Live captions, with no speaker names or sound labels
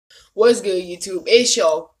What's good, YouTube? It's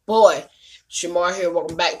your boy Shamar here.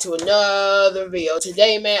 Welcome back to another video.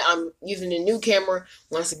 Today, man, I'm using the new camera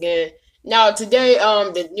once again. Now, today,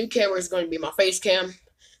 the new camera is going to be my face cam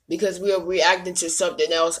because we are reacting to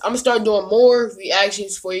something else. I'm gonna start doing more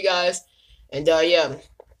reactions for you guys, and yeah.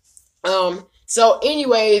 So,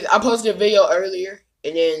 anyways, I posted a video earlier,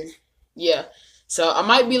 and then yeah. So I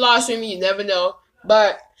might be live streaming. You never know,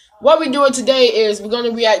 but what we're doing today is we're going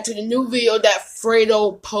to react to the new video that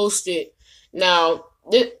Fredo posted. Now,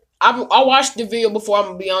 I watched the video before, I'm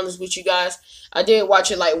going to be honest with you guys. I did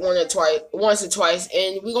watch it like once or twice,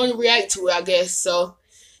 and we're going to react to it, I guess. So,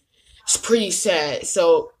 it's pretty sad.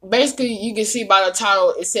 So, basically, you can see by the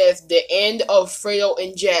title, it says, The End of Fredo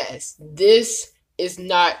and Jas. This is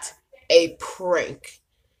not a prank.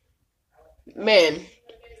 Man,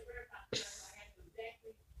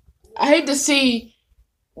 I hate to see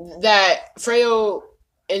that Fredo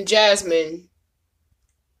and Jasmine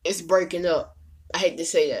is breaking up. I hate to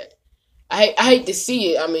say that. I hate to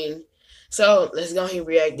see it. I mean, so let's go ahead and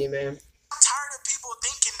react it, man. I'm tired of people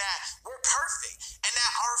thinking that we're perfect and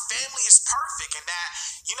that our family is perfect and that,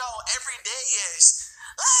 you know, every day is,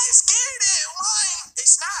 let's get it, why?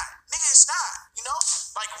 It's not. Nigga, it's not. You know?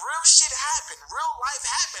 Like, real shit happen. Real life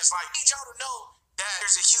happens. Like, I need y'all to know that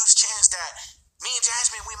there's a huge chance that me and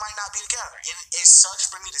Jasmine, we might not be together. And it sucks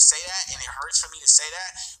for me to say that, and it hurts for me to say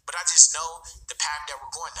that, but I just know the path that we're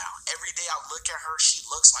going down. Every day I look at her, she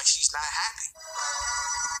looks like she's not happy.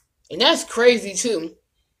 And that's crazy, too.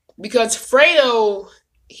 Because Fredo,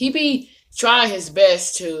 he be trying his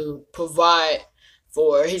best to provide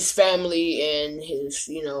for his family and his,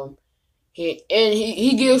 you know,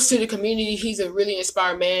 he gives to the community. He's a really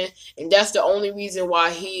inspired man, and that's the only reason why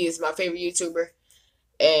he is my favorite YouTuber.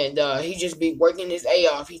 And he just be working his A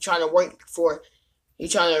off. He trying to work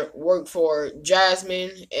for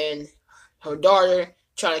Jasmine and her daughter,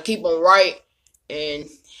 trying to keep them right. And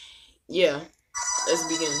yeah, let's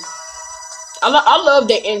begin. I love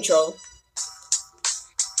the intro.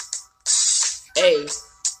 Hey,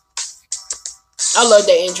 I love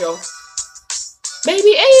the intro.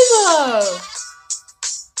 Baby Ava. I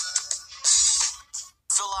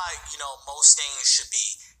feel like, you know, most things should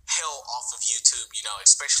be held off of YouTube, you know,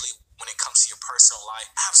 especially when it comes to your personal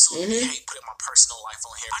life. Absolutely hate putting my personal life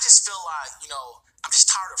on here. I just feel like, you know, I'm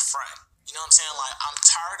just tired of fronting. You know what I'm saying? Like, I'm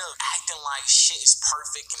tired of acting like shit is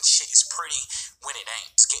perfect and shit is pretty when it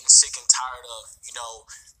ain't. Just getting sick and tired of, you know,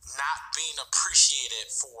 not being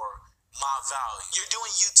appreciated for my value. You're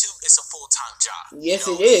doing YouTube, it's a full-time job. Yes,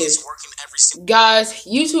 you know, it is. it's working every single guys,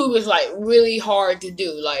 YouTube is like really hard to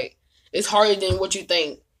do. Like, it's harder than what you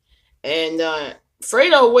think. And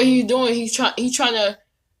Fredo, what he's doing, he's trying to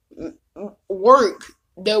work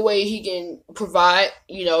that way he can provide,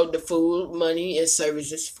 you know, the food, money, and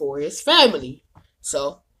services for his family.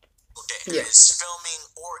 So, yeah. It's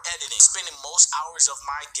filming or editing, spending most hours of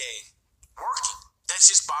my day working. That's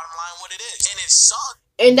just bottom line what it is. And it sucks.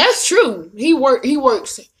 And that's true. He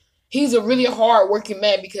works. He's a really hard working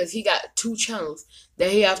man because he got 2 channels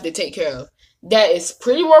that he have to take care of. That is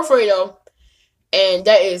Pretty More Fredo, and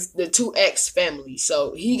that is the 2X family.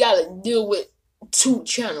 So he got to deal with 2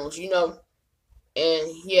 channels, you know.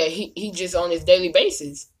 And yeah, he just on his daily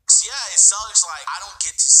basis. Yeah, it sucks. Like, I don't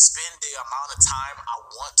get to spend the amount of time I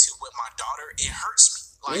want to with my daughter. It hurts me.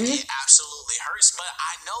 Like, it absolutely hurts. But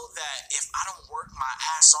I know that if I don't work my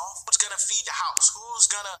ass off, who's going to feed the house?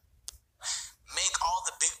 Who's going to make all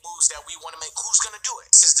the big moves that we want to make? Who's going to do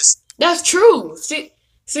it? That's true. See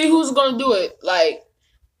who's going to do it. Like,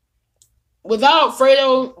 without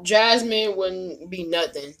Fredo, Jasmine wouldn't be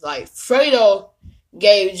nothing. Like, Fredo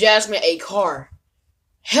gave Jasmine a car.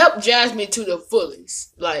 Helped Jasmine to the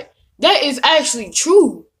fullest. Like, that is actually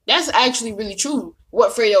true. That's actually really true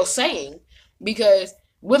what Fredo's saying. Because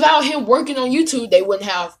without him working on YouTube, they wouldn't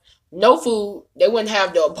have no food. They wouldn't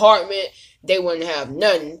have the apartment. They wouldn't have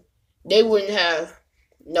nothing. They wouldn't have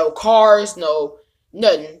no cars, no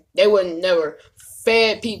nothing. They wouldn't never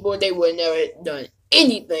fed people. They would never done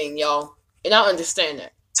anything, y'all. And I understand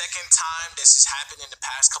that. Second time this has happened in the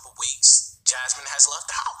past couple weeks. Jasmine has left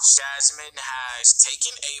the house. Jasmine has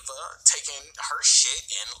taken Ava, taken her shit,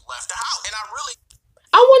 and left the house. And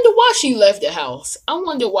I wonder why she left the house. I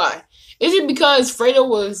wonder why. Is it because Fredo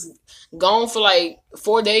was gone for like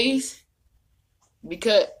 4 days?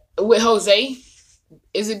 Because with Jose?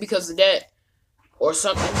 Is it because of that? Or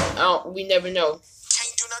something? We never know.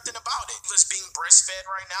 Can't do nothing about it. Ava's being breastfed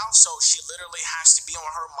right now, so she literally has to be on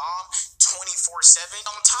her mom 24/7.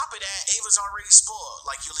 On top of that, Ava's already spoiled.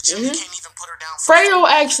 Like, you legitimately can't even put her down. Fredo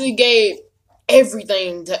actually gave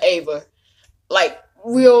everything to Ava. Like,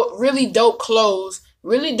 really dope clothes,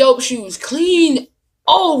 really dope shoes, clean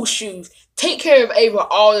old shoes. Take care of Ava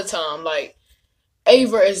all the time. Like,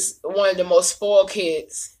 Ava is one of the most spoiled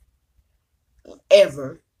kids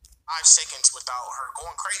ever. 5 seconds without her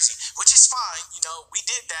going crazy, which is fine. You know, we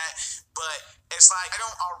did that, but it's like I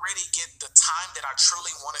don't already get the time that I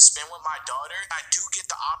truly want to spend with my daughter. I do get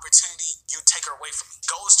the opportunity, you take her away from me.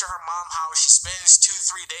 Goes to her mom house, she spends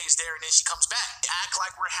 2-3 days there, and then she comes back. Act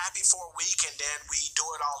like we're happy for a week, and then we do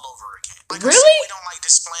it all over again. Like I said, Really? we don't like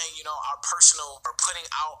displaying, you know, our personal or putting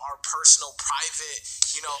out our personal, private,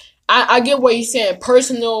 you know. I get what you're saying.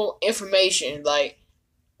 Personal information, like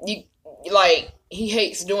you, like he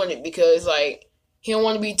hates doing it because like he don't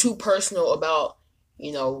want to be too personal about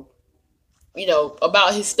you know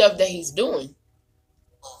about his stuff that he's doing.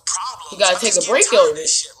 Problems. He gotta I'm take just a break getting tired out of of it.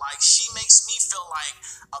 this shit. Like she makes me feel like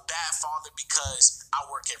a bad father because I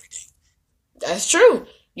work every day. That's true.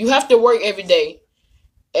 You have to work every day,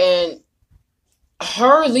 and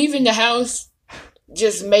her leaving the house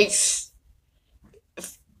just makes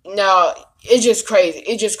now it's just crazy.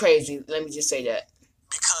 It's just crazy. Let me just say that.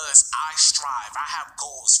 Because I strive. I have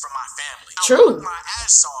goals for my family. I True. work my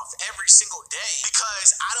ass off every single day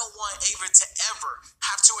because I don't want Ava to ever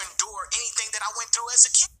have to endure anything that I went through as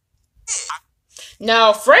a kid.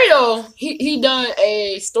 Now Fredo, he done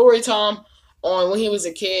a story time on when he was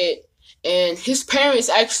a kid, and his parents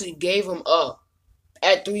actually gave him up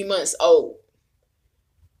at 3 months old.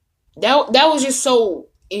 That was just so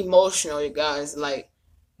emotional, you guys. Like,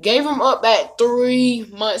 gave him up at 3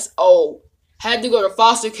 months old. Had to go to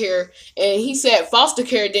foster care, and he said foster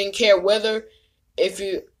care didn't care whether if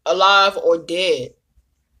you're alive or dead.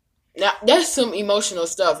 Now that's some emotional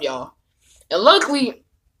stuff, y'all. And luckily,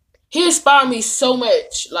 he inspired me so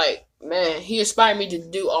much. Like, man, he inspired me to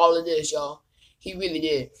do all of this, y'all. He really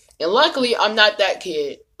did. And luckily, I'm not that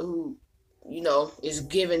kid who, is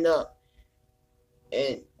giving up.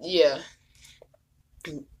 And yeah,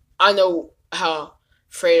 I know how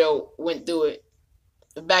Fredo went through it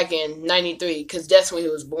back in '93 because that's when he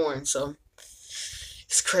was born. So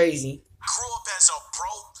it's crazy. I grew up as a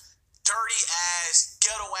broke, dirty ass,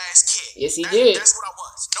 ghetto ass kid. Yes, he did. That's what I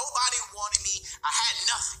was. Nobody wanted me. I had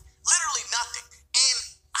nothing. Literally nothing. And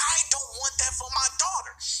I don't want that for my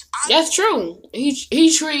daughter. That's true.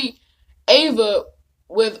 He treat Ava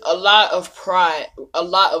with a lot of pride, a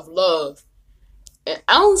lot of love. And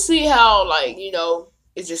I don't see how,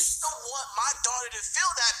 it's just... I don't want my daughter to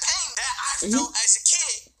feel that pain that I felt as a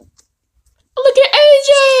kid. Look at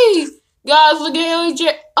AJ! Guys, look at AJ.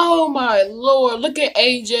 Oh my lord, look at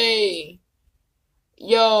AJ.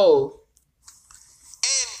 Yo.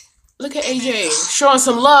 Look at AJ showing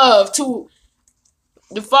some love to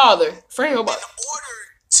the father. Fredo. In order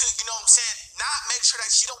to, not make sure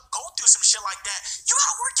that she don't go through some shit like that, you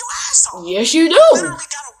gotta work your ass off. Yes, you do. I literally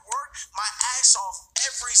gotta work my ass off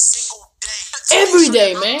every single day. Every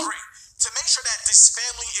day, man. To make sure that this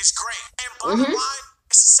family is great. And bottom line,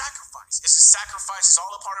 it's a sacrifice. It's a sacrifice. It's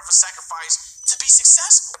all a part of a sacrifice to be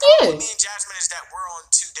successful. Yeah. Me and Jasmine is that we're on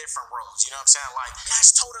two different roads. You know what I'm saying? Like,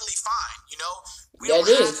 that's totally fine. We That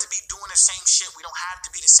don't is. have to be doing the same shit. We don't have to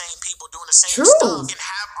be the same people doing the same True. stuff. We can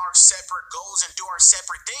have our separate goals and do our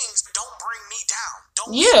separate things. But don't bring me down.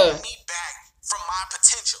 Don't hold me back from my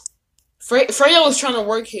potential. Fredo was trying to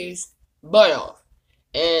work his butt off.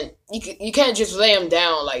 And you can't just lay him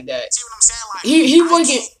down like that. See what I'm saying? Like, he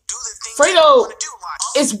working. Fredo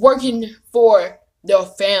is working for the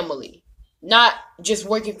family, not just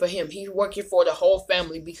working for him. He's working for the whole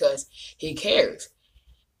family because he cares.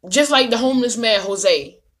 Just like the homeless man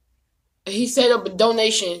Jose, he set up a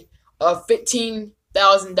donation of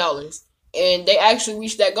 $15,000, and they actually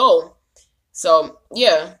reached that goal. So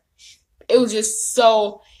yeah, it was just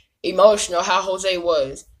so emotional how Jose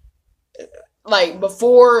was. Like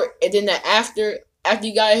before and then after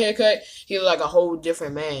he got a haircut, he was like a whole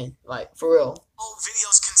different man. Like for real.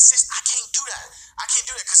 Videos consist. I can't do that. I can't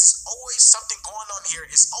do that because there's always something going on here.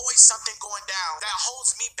 It's always something going down that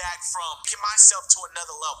holds me back from getting myself to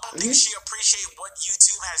another level. I don't think she appreciates what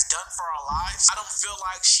YouTube has done for our lives. I don't feel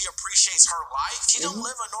like she appreciates her life. She don't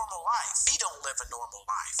live a normal life. We don't live a normal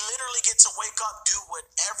life. We literally get to wake up, do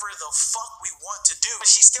whatever the fuck we want to do. But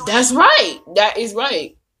she still. That's right. That is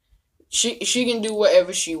right. She can do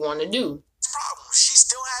whatever she want to do. Problem. She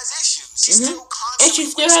still has issues. She still constantly. And she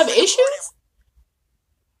still have issues?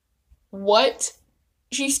 What?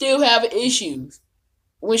 She still have issues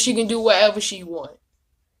when she can do whatever she want.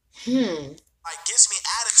 Like, gives me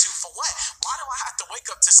attitude for what? Why do I have to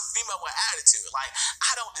wake up to some female with attitude? Like,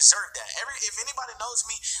 I don't deserve that. If anybody knows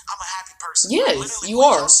me, I'm a happy person. Yes, literally, you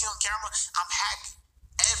are. When you see on camera, I'm happy.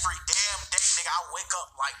 Every damn day, nigga, I wake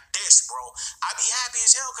up like this, bro. I be happy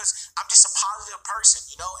as hell because I'm just a positive person,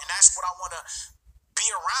 and that's what I want to be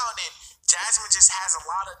around, and Jasmine just has a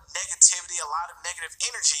lot of negativity, a lot of negative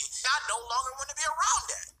energy. And I no longer want to be around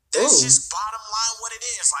that. That's just bottom line what it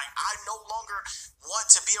is. Like, I no longer want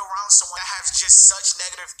to be around someone that has just such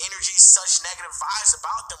negative energy, such negative vibes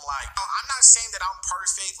about them. Like, I'm not saying that I'm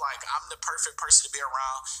perfect. Like, I'm the perfect person to be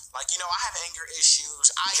around. Like, you know, I have anger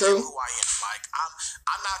issues. I am who I am. Like,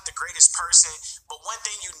 I'm not the greatest person. But one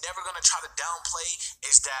thing you're never going to try to downplay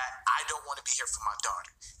is that I don't want to be here for my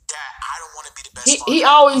daughter. That I don't want to be the best father. He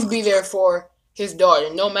always be there for his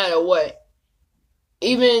daughter, no matter what.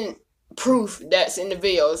 Even proof that's in the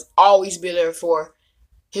videos, always be there for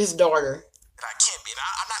his daughter. I can't be. And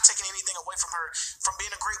I'm not taking anything away from her from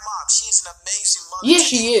being a great mom. She is an amazing mother. Yes,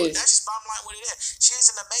 she is. That's just bottom line what it is. She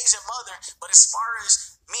is an amazing mother. But as far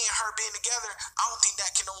as me and her being together, I don't think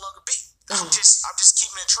that can no longer be. I'm just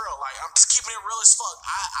keeping it real. Like, I'm just keeping it real as fuck.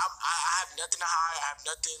 I have nothing to hide. I have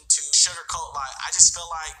nothing to sugarcoat. Like, I just feel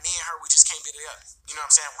like me and her, we just can't be together. You know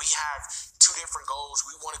what I'm saying? We have two different goals.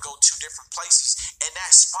 We want to go two different places, and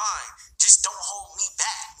that's fine. Just don't hold me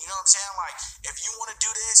back. You know what I'm saying? Like, if you want to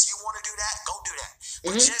do this, you want to do that, go do that.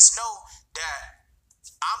 But just know that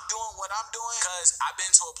I'm doing what I'm doing because I've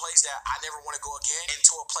been to a place that I never want to go again, and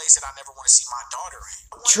to a place that I never want to see my daughter in.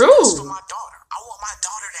 I want the best for my daughter. I want my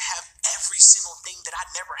daughter to have every single thing that I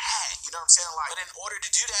never had. You know what I'm saying? Like, but in order to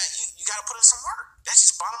do that, you got to put in some work. That's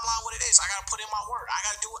just bottom line what it is. I got to put in my work. I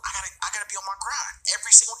got to do it. I got to be on my grind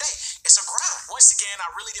every single day. It's a grind. Once again, I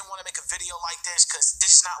really didn't want to make a video like this because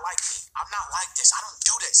this is not like me. I'm not like this. I don't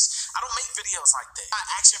do this. I don't make videos like this. I'm not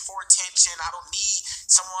asking for attention. I don't need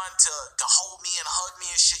someone to hold me and hug me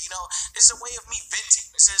and shit. You know, this is a way of me venting.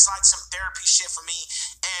 This is like some therapy shit for me.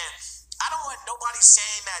 And I don't want nobody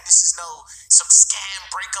saying that this is some scam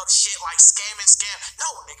breakup shit, like scam. No,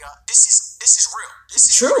 nigga, this is real. This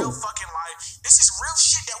is real fucking life. This is real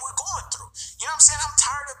shit that we're going through. You know what I'm saying? I'm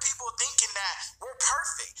tired of people thinking that we're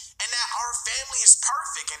perfect and that our family is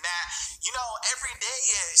perfect and that, you know, every day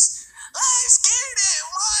is, let's get it,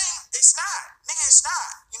 mine. It's not. Nigga, it's not.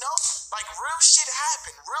 You know? Like, real shit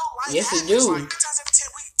happen. Real life happens. Yes, it do. Like, 9 times out of 10,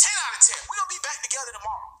 10 out of 10, we're gonna be back together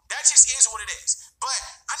tomorrow. That just is what it is. But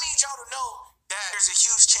I need y'all to know that there's a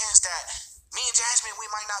huge chance that me and Jasmine,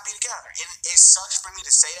 we might not be together. And it sucks for me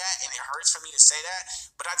to say that, and it hurts for me to say that,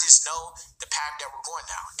 but I just know the path that we're going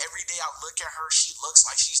down. Every day I look at her, she looks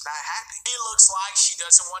like she's not happy. It looks like she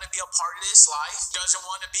doesn't want to be a part of this life, doesn't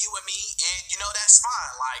want to be with me, and, you know, that's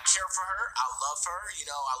fine. Like, care for her, I love her, you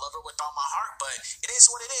know, I love her with all my heart, but it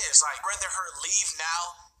is what it is. Like, rather her leave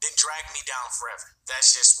now than drag me down forever.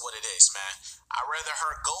 That's just what it is, man. I'd rather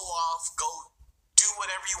her go off, go do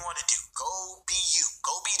whatever you want to do. Go be you.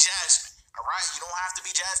 Go be Jasmine. All right? You don't have to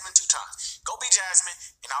be Jasmine 2 times. Go be Jasmine,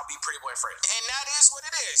 and I'll be Pretty Boy Fredo. And that is what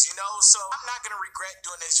it is, you know? So I'm not going to regret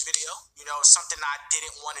doing this video. You know, something I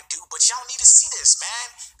didn't want to do. But y'all need to see this, man.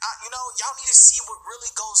 You know, y'all need to see what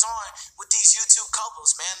really goes on with these YouTube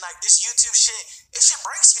couples, man. Like, this YouTube shit, it shit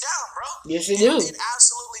breaks you down, bro. Yes, it do. It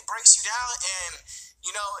absolutely breaks you down, and,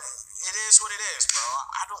 you know, it is what it is, bro.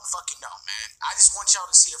 I don't fucking know, man. I just want y'all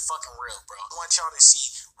to see it fucking real, bro. I want y'all to see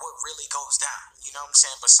what really goes down. You know what I'm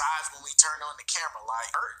saying? Besides when we turn on the camera, like,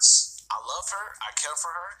 it hurts. I love her. I care for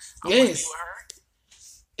her. I want to be with her.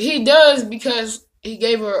 He does, because he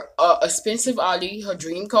gave her a expensive Audi, her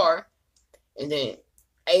dream car. And then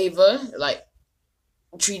Ava, like,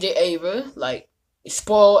 treated Ava, like,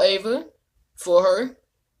 spoiled Ava for her.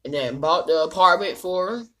 And then bought the apartment for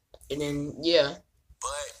her. And then, yeah.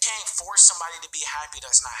 But you can't force somebody to be happy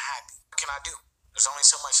that's not happy. What can I do? There's only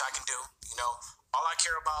so much I can do. You know, all I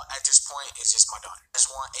care about at this point is just my daughter. I just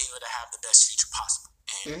want Ava to have the best future possible.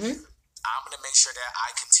 And I'm going to make sure that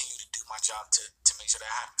I continue to do my job to make sure that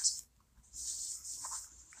happens.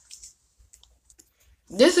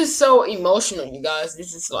 This is so emotional, you guys.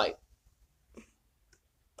 This is like,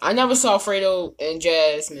 I never saw Fredo and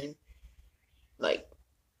Jasmine, like,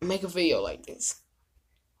 make a video like this.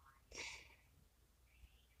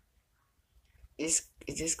 It's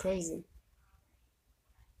just crazy.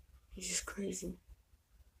 It's just crazy.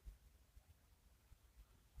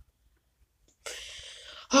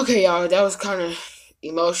 Okay, y'all, that was kind of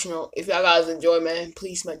emotional. If y'all guys enjoy, man,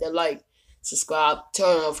 please smack that like, subscribe, turn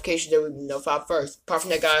on notifications that we be notified first. Apart from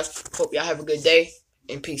that, guys, hope y'all have a good day,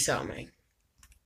 and peace out, man.